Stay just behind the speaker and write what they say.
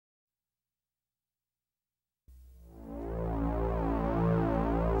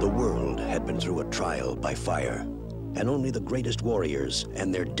The world had been through a trial by fire, and only the greatest warriors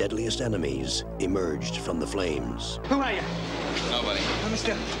and their deadliest enemies emerged from the flames. Who are you? Nobody.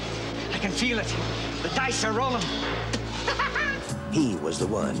 Mister, I can feel it. The dice are rolling. He was the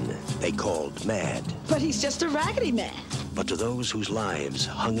one they called Mad. But he's just a raggedy man. But to those whose lives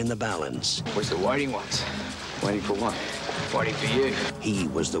hung in the balance, Where's the waiting ones? Waiting for what? Waiting for you. he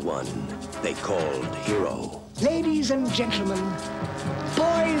was the one they called Hero. Ladies and gentlemen,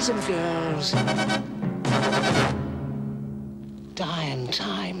 boys and girls, dying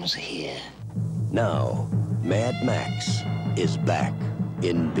times here. Now, Mad Max is back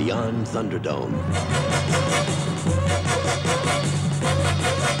in Beyond Thunderdome.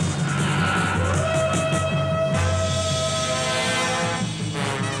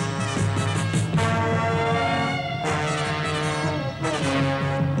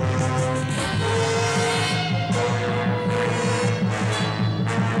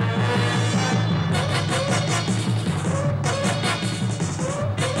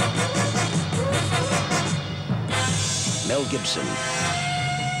 Mel Gibson,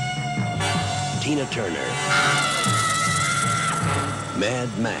 Tina Turner, Mad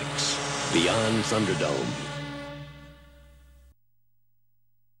Max, Beyond Thunderdome.